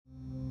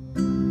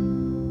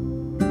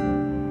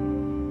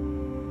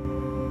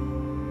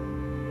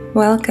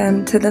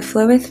Welcome to the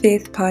Flow with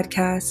Faith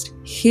podcast.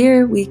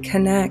 Here we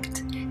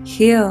connect,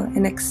 heal,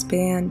 and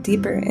expand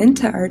deeper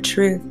into our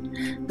truth.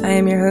 I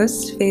am your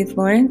host, Faith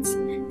Lawrence,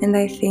 and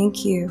I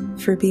thank you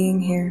for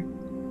being here.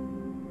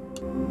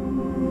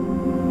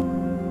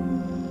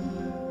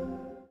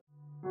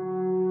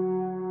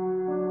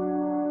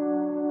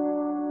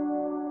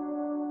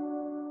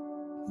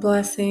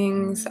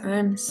 Blessings.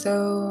 I'm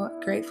so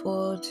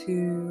grateful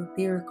to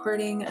be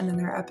recording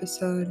another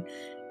episode.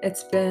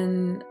 It's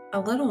been a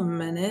little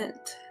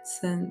minute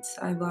since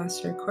I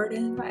last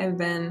recorded. I've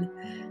been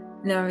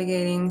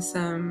navigating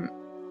some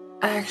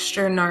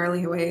extra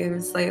gnarly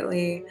waves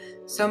lately.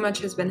 So much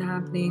has been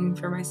happening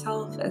for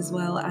myself as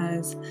well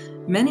as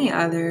many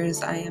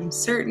others, I am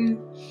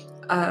certain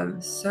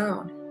of.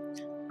 So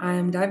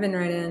I'm diving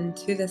right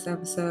into this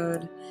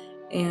episode,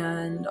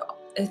 and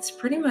it's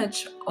pretty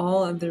much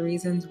all of the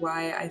reasons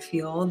why I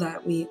feel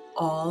that we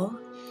all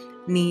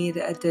need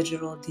a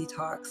digital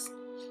detox,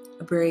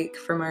 a break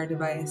from our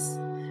device,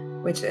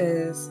 which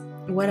is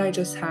what I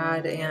just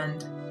had,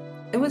 and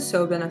it was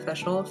so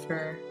beneficial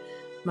for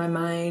my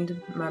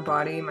mind, my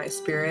body, my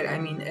spirit. I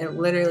mean, it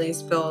literally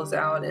spills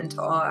out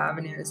into all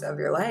avenues of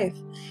your life,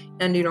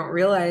 and you don't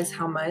realize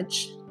how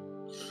much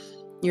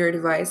your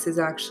device is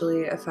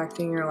actually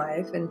affecting your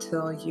life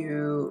until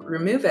you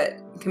remove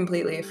it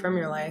completely from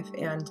your life.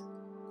 And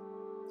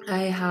I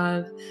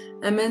have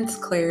immense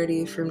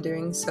clarity from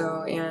doing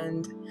so,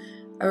 and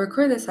I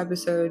record this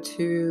episode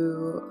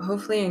to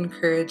hopefully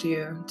encourage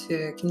you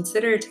to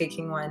consider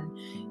taking one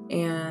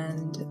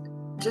and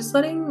just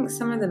letting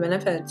some of the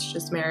benefits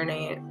just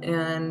marinate,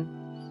 and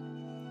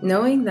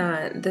knowing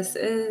that this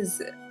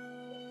is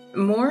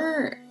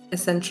more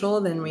essential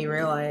than we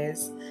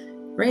realize.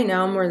 Right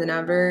now, more than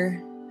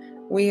ever,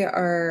 we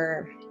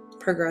are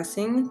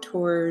progressing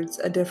towards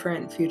a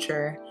different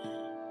future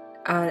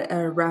at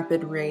a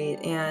rapid rate,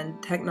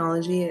 and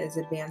technology is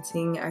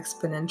advancing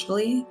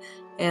exponentially,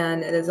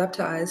 and it is up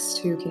to us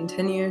to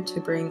continue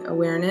to bring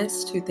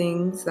awareness to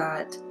things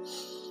that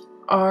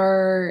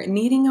are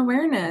needing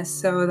awareness.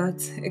 So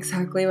that's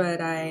exactly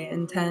what I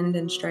intend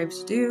and strive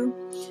to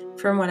do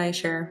from what I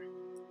share.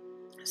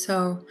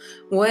 So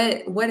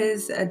what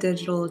is a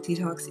digital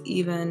detox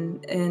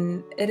even?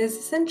 And it is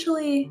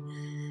essentially,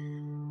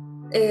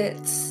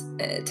 it's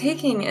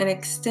taking an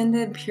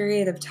extended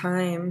period of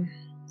time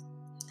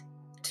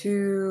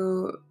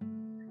to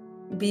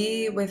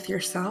be with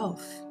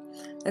yourself.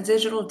 A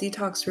digital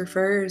detox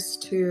refers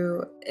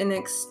to an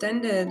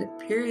extended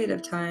period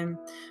of time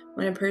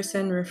when a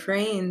person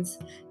refrains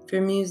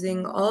from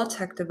using all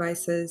tech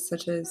devices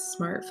such as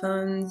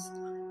smartphones,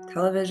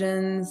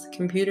 televisions,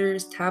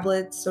 computers,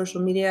 tablets, social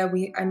media.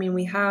 We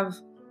have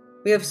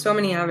so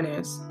many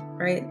avenues,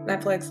 right?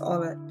 Netflix,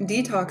 all of it.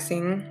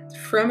 Detoxing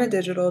from a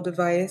digital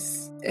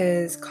device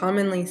is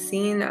commonly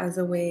seen as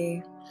a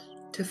way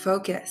to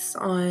focus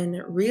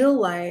on real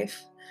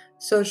life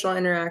social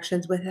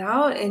interactions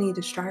without any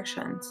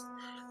distractions.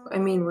 I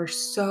mean, we're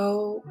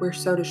so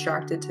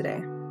distracted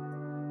today.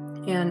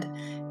 And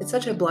it's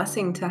such a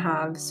blessing to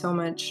have so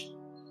much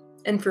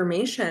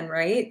information,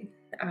 right?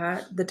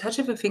 At the touch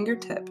of a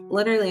fingertip,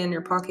 literally in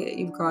your pocket.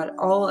 You've got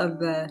all of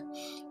the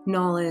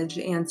knowledge,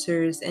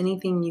 answers,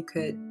 anything you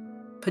could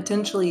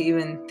potentially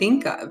even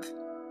think of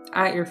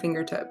at your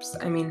fingertips.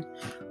 I mean,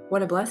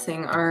 what a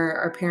blessing.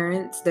 Our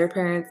parents, their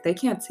parents, they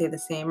can't say the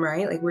same,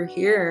 right? Like, we're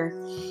here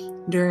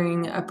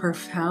during a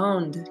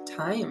profound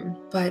time.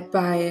 But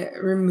by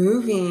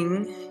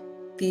removing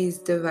these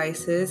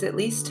devices, at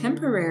least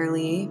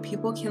temporarily,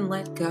 people can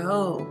let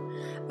go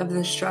of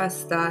the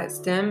stress that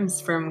stems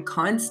from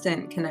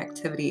constant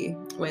connectivity,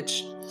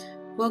 which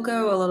we'll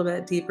go a little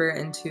bit deeper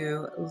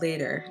into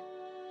later.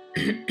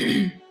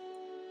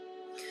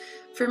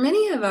 For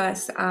many of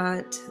us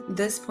at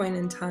this point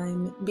in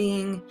time,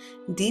 being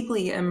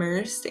deeply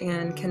immersed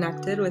and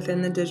connected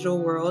within the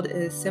digital world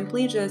is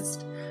simply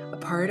just a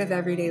part of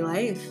everyday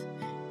life.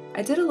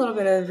 I did a little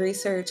bit of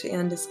research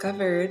and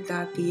discovered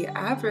that the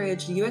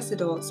average US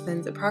adult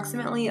spends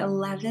approximately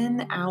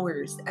 11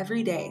 hours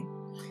every day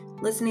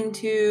listening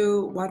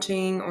to,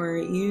 watching, or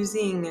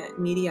using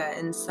media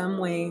in some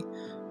way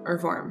or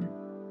form.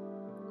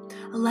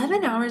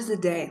 11 hours a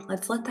day.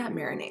 Let's let that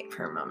marinate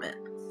for a moment.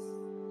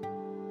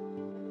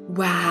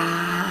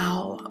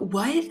 Wow,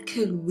 what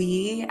could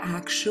we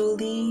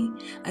actually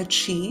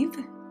achieve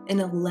in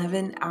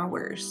 11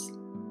 hours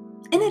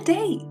in a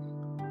day?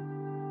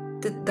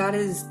 That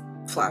is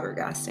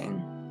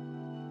flabbergasting,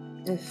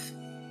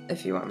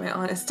 if you want my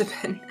honest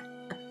opinion.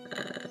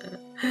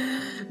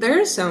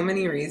 There are so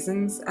many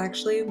reasons,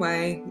 actually,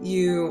 why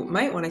you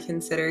might want to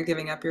consider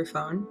giving up your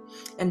phone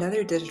and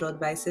other digital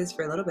devices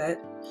for a little bit.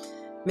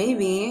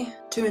 Maybe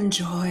to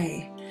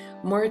enjoy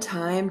more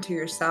time to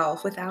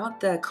yourself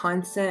without the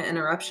constant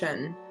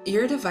interruption.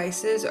 Your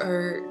devices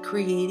are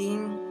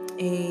creating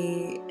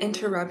a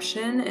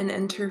interruption and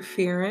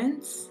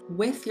interference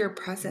with your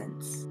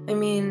presence. I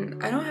mean,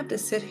 I don't have to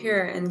sit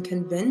here and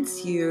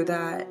convince you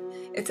that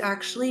it's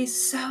actually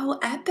so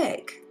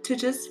epic to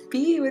just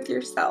be with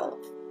yourself.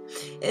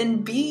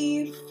 and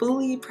be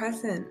fully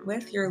present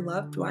with your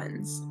loved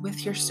ones,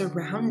 with your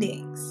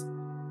surroundings.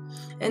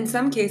 In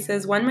some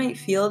cases, one might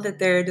feel that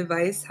their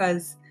device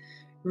has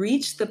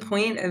reached the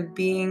point of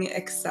being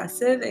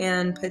excessive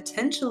and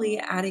potentially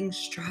adding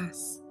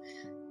stress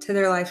to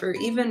their life, or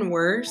even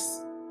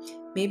worse,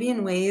 maybe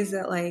in ways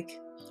that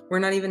we're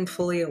not even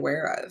fully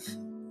aware of.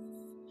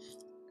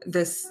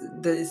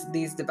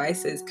 These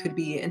devices could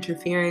be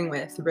interfering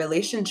with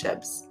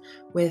relationships,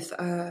 with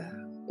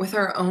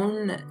our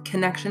own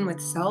connection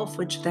with self,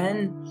 which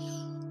then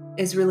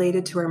is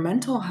related to our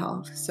mental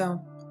health.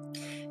 So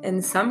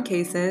in some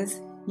cases,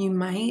 you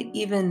might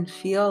even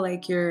feel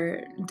like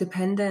you're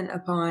dependent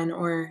upon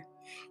or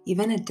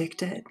even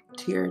addicted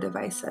to your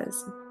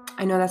devices.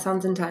 I know that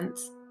sounds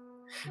intense,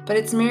 but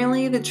it's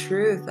merely the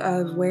truth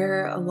of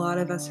where a lot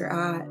of us are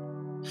at.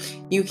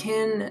 You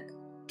can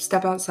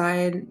step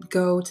outside,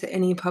 go to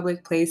any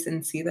public place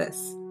and see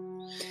this.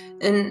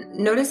 And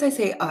notice I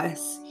say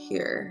us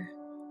here,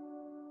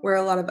 where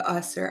a lot of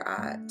us are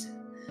at,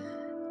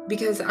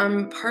 because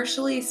I'm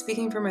partially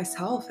speaking for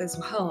myself as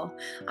well.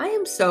 I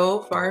am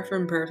so far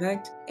from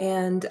perfect,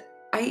 and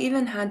I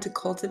even had to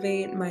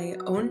cultivate my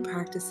own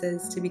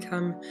practices to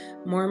become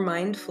more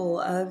mindful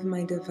of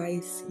my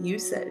device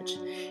usage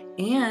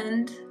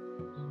and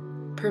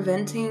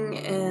preventing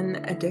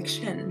an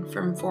addiction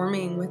from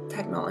forming with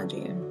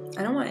technology.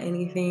 I don't want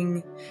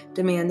anything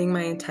demanding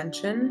my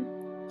attention.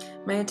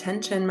 My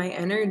attention, my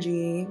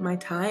energy, my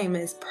time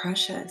is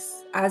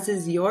precious, as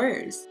is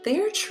yours. They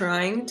are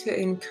trying to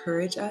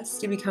encourage us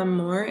to become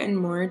more and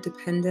more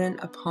dependent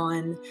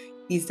upon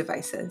these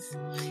devices,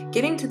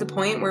 getting to the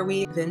point where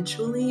we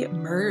eventually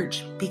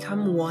merge,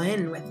 become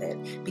one with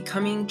it,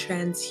 becoming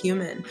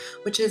transhuman,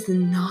 which is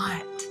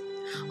not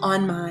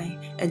on my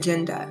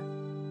agenda.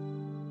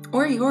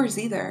 Or yours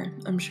either,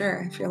 I'm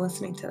sure, if you're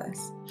listening to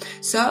this.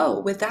 So,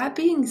 with that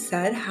being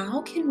said,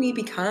 how can we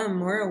become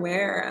more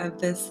aware of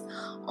this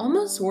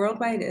almost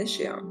worldwide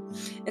issue?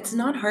 It's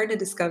not hard to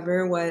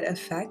discover what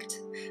effect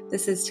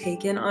this has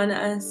taken on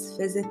us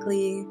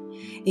physically,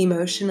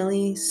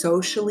 emotionally,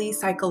 socially,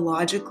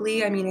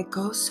 psychologically. I mean, it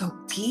goes so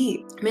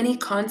deep. Many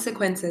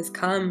consequences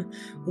come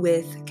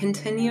with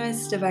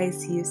continuous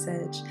device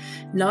usage.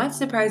 Not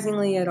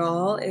surprisingly at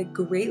all, it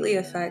greatly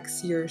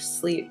affects your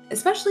sleep,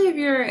 especially if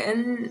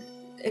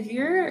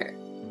you're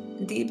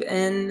deep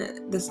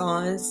in the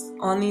sauce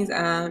on these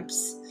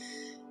apps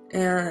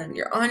and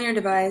you're on your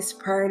device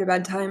prior to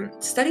bedtime.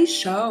 Studies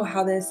show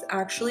how this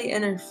actually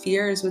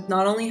interferes with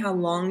not only how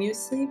long you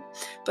sleep,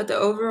 but the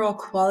overall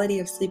quality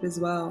of sleep as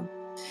well.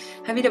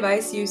 Heavy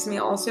device use may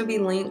also be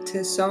linked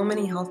to so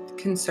many health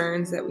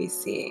concerns that we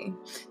see.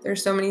 There are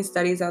so many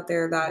studies out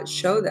there that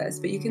show this,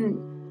 but you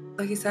can,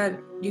 like I said,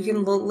 you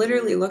can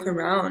literally look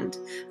around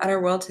at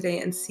our world today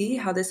and see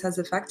how this has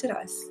affected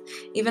us,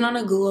 even on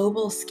a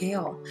global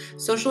scale.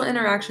 Social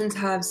interactions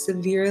have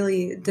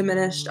severely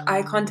diminished.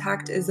 Eye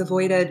contact is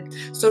avoided.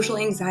 Social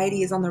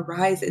anxiety is on the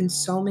rise in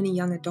so many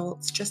young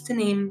adults, just to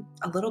name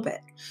a little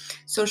bit.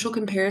 Social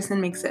comparison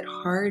makes it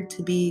hard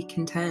to be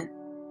content.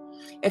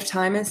 If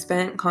time is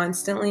spent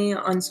constantly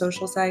on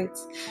social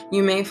sites,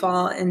 you may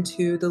fall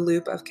into the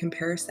loop of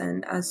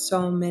comparison, as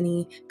so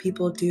many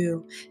people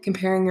do,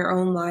 comparing your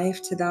own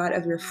life to that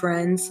of your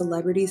friends,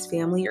 celebrities,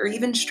 family, or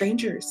even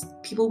strangers,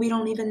 people we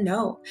don't even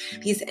know.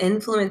 These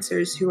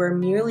influencers who are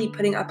merely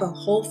putting up a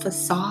whole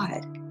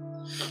facade.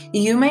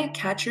 You might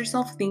catch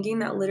yourself thinking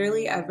that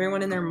literally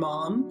everyone and their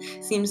mom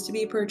seems to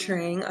be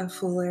portraying a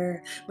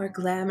fuller, more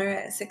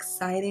glamorous,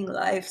 exciting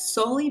life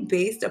solely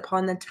based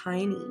upon the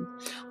tiny,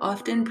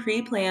 often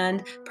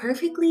pre-planned,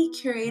 perfectly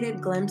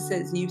curated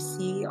glimpses you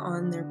see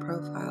on their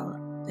profile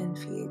and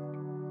feed.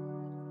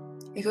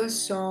 It goes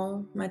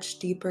so much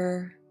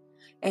deeper,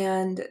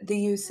 and the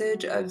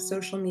usage of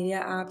social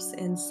media apps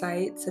and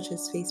sites such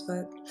as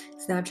Facebook,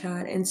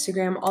 Snapchat,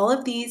 Instagram, all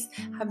of these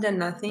have done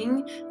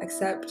nothing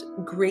except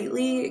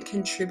greatly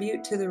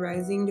contribute to the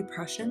rising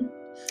depression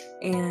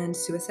and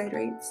suicide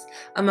rates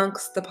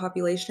amongst the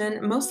population,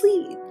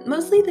 mostly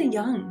the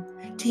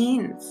young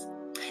teens.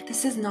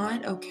 This is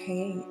not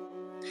okay.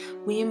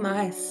 We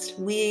must,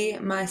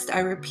 I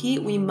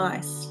repeat, we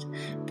must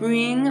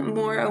bring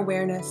more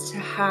awareness to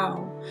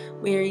how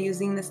we are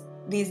using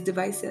these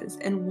devices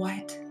and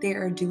what they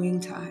are doing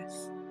to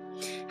us.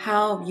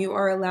 How you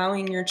are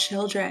allowing your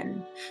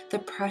children, the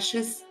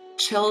precious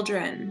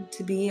children,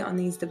 to be on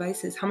these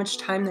devices, how much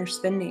time they're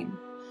spending,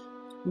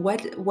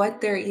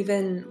 what they're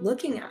even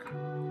looking at.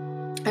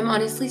 I'm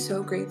honestly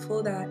so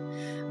grateful that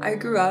I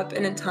grew up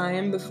in a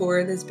time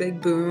before this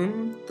big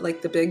boom,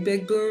 like the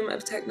big boom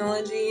of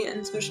technology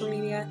and social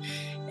media,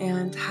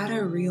 and had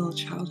a real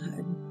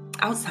childhood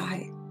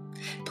outside,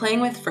 playing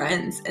with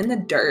friends in the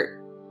dirt.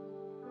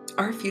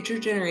 Our future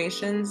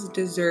generations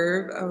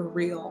deserve a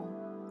real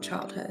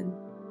childhood.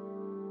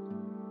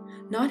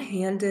 Not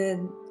handed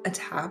a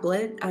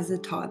tablet as a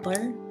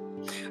toddler,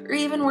 or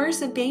even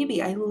worse, a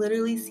baby. I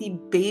literally see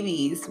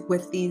babies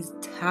with these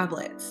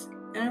tablets,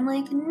 and I'm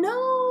like,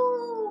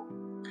 no!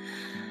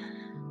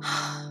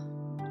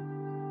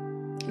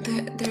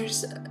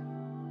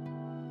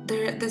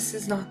 This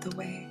is not the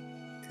way.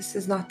 This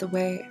is not the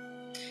way.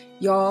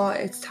 Y'all,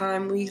 it's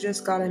time. We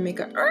just gotta make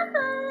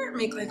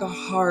like a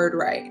hard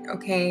right,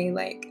 okay?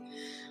 Like,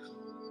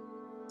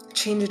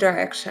 change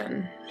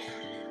direction.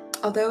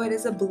 Although it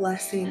is a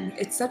blessing,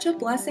 it's such a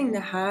blessing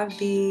to have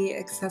the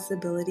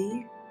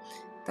accessibility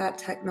that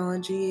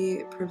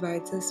technology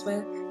provides us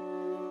with.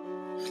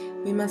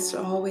 We must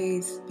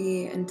always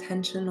be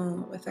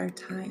intentional with our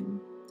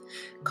time.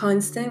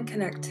 Constant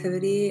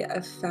connectivity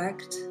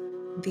affect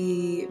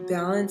the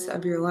balance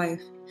of your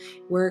life,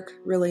 work,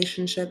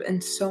 relationship,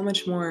 and so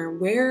much more.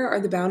 Where are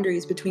the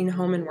boundaries between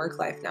home and work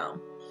life now?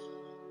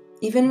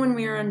 Even when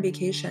we are on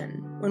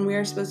vacation, when we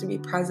are supposed to be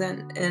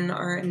present in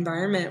our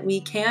environment, we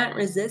can't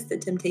resist the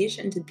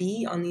temptation to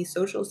be on these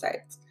social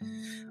sites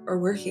or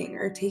working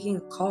or taking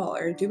a call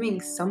or doing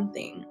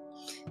something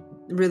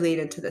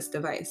related to this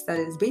device that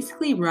is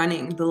basically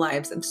running the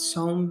lives of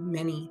so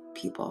many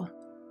people.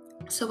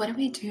 So what do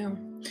we do?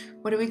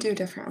 What do we do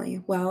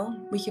differently?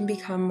 Well, we can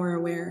become more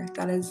aware.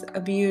 That is a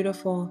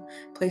beautiful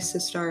place to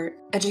start.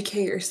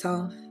 Educate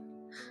yourself.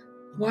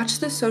 Watch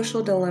The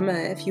Social Dilemma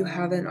if you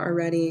haven't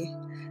already.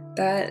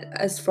 That,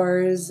 as far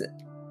as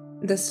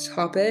this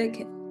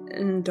topic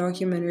and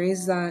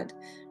documentaries that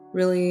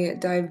really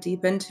dive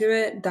deep into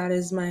it,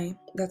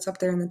 that's up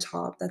there in the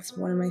top. That's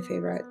one of my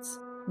favorites.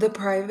 The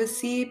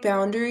privacy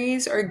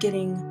boundaries are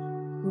getting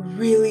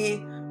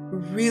really,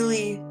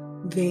 really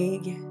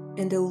vague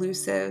and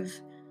elusive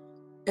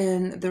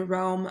in the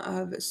realm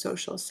of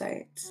social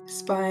sites.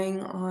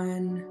 Spying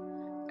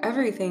on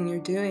everything you're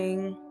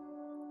doing,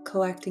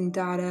 collecting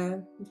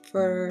data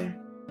for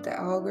the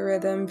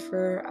algorithm,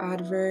 for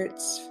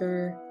adverts,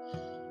 for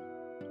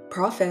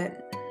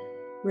profit,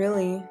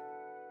 really.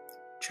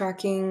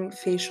 Tracking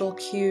facial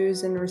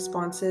cues and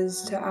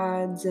responses to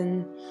ads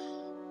and,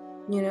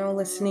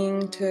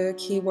 listening to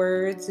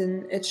keywords,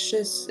 and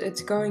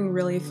it's going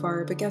really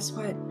far. But guess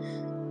what?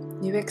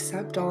 You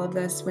accept all of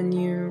this when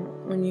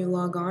you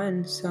log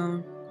on,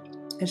 so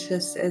it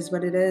just is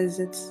what it is.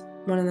 It's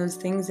one of those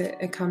things,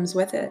 it comes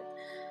with it.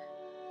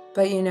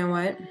 But you know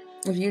what?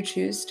 If you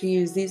choose to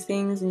use these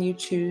things and you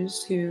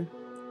choose to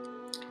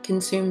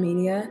consume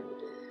media,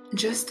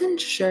 just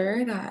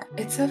ensure that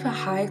it's of a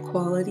high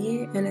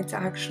quality and it's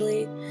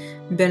actually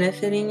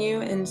benefiting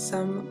you in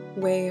some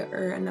way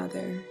or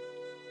another.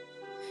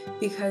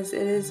 Because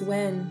it is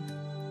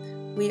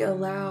when we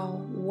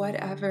allow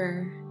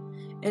whatever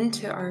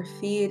into our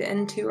feed,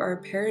 into our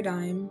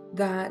paradigm,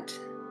 that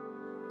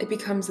it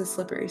becomes a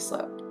slippery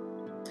slope.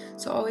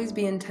 So always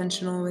be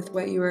intentional with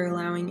what you are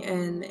allowing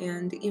in,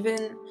 and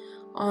even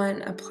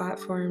on a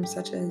platform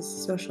such as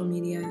social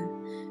media,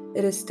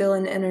 it is still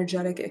an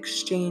energetic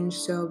exchange,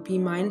 so be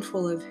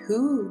mindful of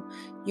who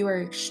you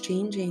are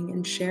exchanging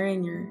and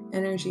sharing your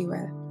energy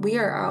with. We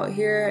are out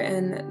here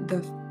in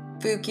the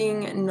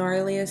fucking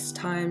gnarliest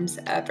times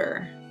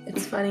ever.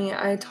 It's funny,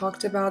 I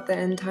talked about the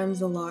end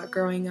times a lot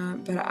growing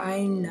up, but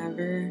I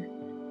never,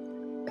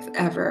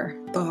 ever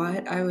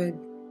thought I would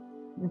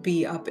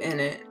be up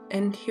in it.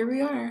 And here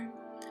we are.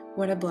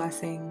 What a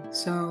blessing.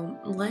 So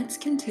let's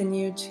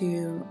continue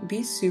to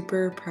be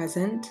super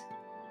present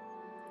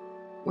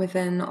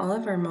within all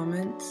of our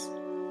moments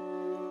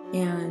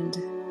and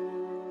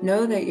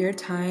know that your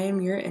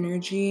time, your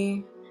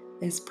energy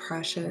is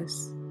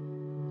precious.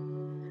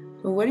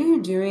 But what are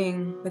you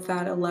doing with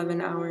that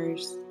 11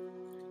 hours?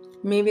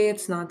 Maybe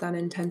it's not that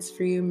intense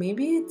for you.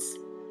 Maybe it's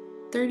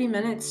 30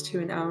 minutes to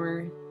an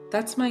hour.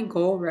 That's my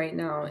goal right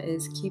now,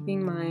 is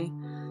keeping my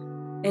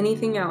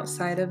anything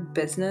outside of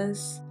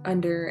business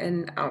under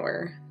an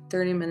hour,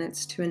 30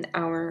 minutes to an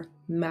hour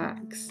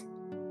max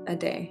a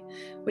day,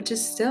 which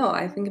is still,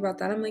 I think about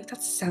that, I'm like,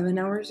 that's 7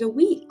 hours a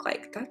week.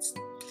 Like that's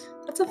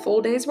a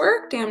full day's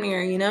work damn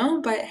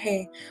near, but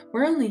hey,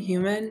 we're only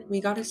human.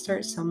 We got to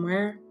start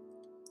somewhere.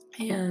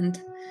 And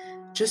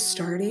just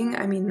starting,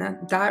 I mean,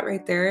 that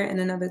right there in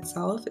and of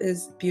itself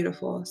is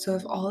beautiful. So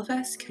if all of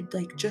us could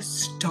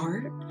just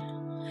start,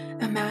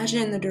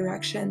 imagine the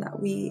direction that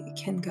we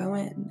can go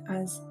in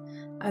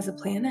as a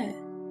planet.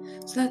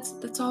 So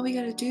that's all we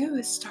got to do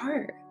is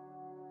start.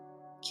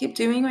 Keep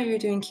doing what you're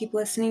doing. Keep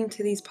listening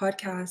to these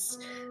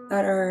podcasts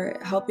that are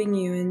helping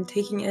you and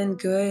taking in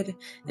good,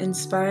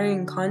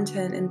 inspiring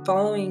content and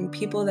following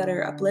people that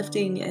are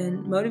uplifting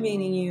and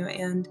motivating you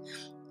and,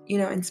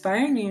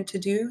 inspiring you to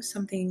do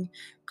something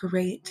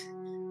great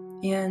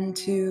and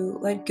to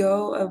let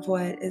go of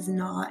what is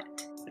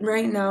not.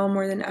 Right now,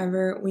 more than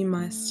ever, we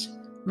must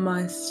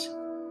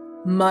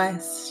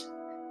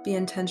be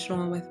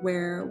intentional with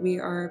where we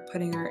are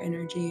putting our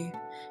energy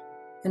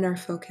and our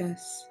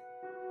focus.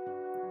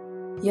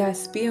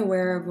 Yes, be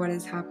aware of what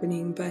is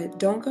happening, but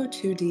don't go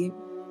too deep.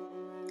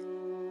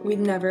 We've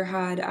never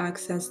had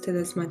access to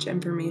this much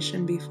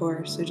information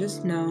before, so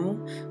just know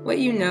what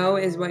you know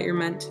is what you're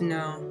meant to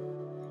know.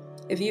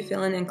 If you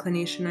feel an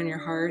inclination on your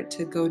heart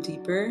to go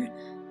deeper,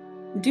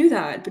 do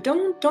that, but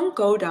don't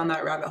go down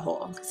that rabbit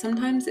hole, because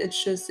sometimes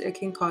it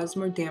can cause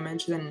more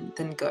damage than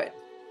good.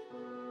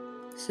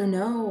 So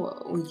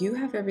know you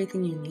have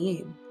everything you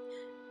need.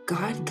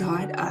 God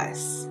got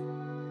us.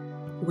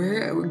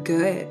 we're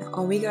good.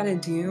 All we gotta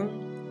do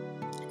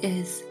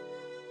is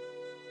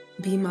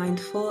be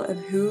mindful of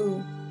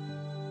who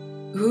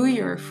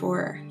you're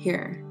for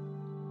here.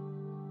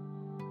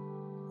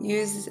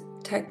 Use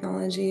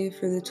technology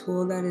for the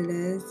tool that it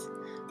is,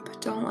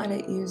 but don't let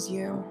it use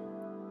you.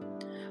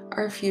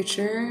 Our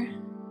future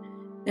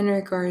in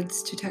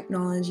regards to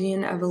technology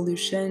and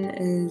evolution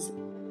is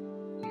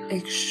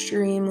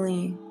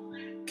extremely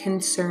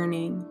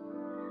concerning.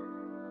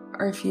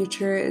 Our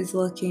future is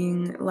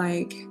looking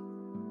like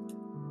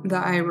the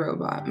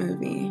iRobot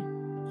movie.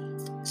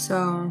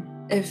 So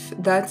if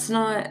that's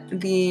not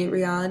the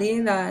reality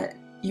that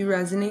you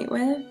resonate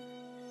with,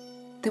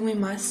 then we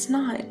must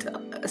not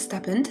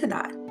step into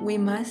that. We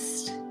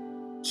must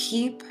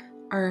keep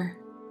our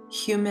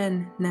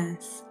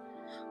humanness.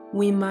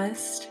 We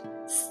must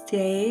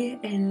stay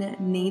in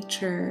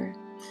nature.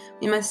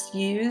 We must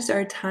use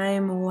our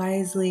time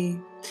wisely,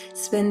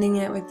 spending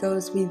it with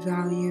those we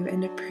value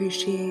and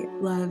appreciate,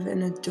 love,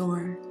 and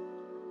adore.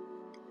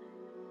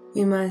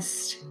 We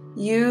must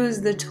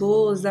use the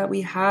tools that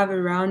we have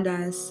around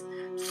us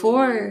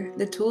for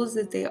the tools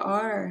that they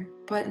are,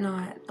 but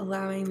not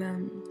allowing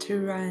them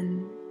to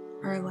run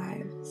our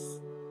lives.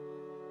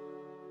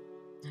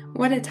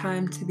 What a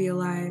time to be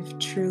alive,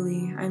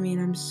 truly. I mean,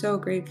 I'm so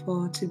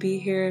grateful to be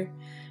here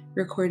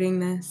recording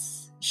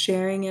this,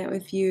 sharing it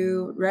with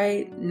you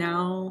right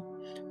now.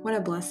 What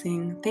a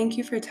blessing. Thank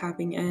you for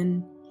tapping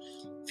in.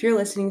 If you're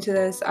listening to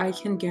this, I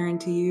can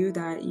guarantee you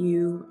that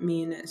you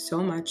mean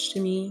so much to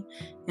me,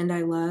 and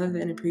I love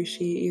and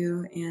appreciate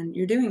you, and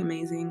you're doing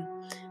amazing.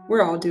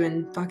 We're all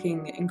doing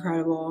fucking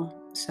incredible,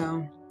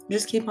 so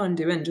just keep on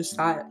doing just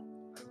that.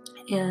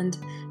 And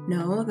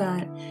know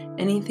that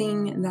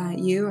anything that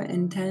you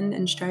intend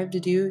and strive to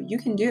do, you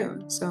can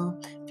do. So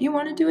if you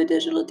want to do a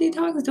digital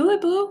detox, do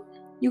it, boo.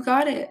 You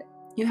got it.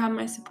 You have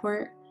my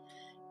support.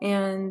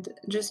 And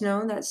just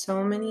know that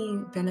so many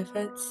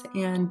benefits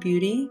and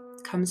beauty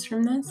comes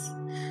from this.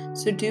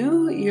 So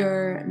do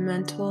your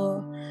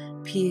mental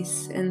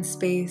peace and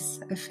space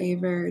a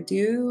favor.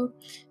 Do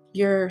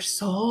your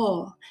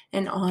soul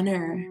an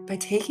honor by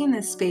taking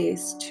this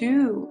space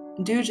to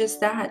do just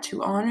that,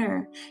 to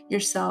honor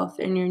yourself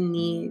and your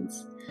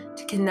needs,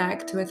 to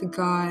connect with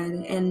God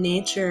and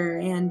nature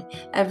and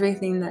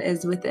everything that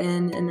is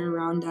within and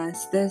around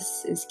us.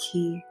 This is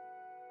key.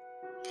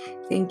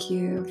 Thank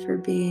you for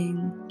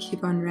being.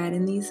 Keep on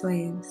riding these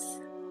waves.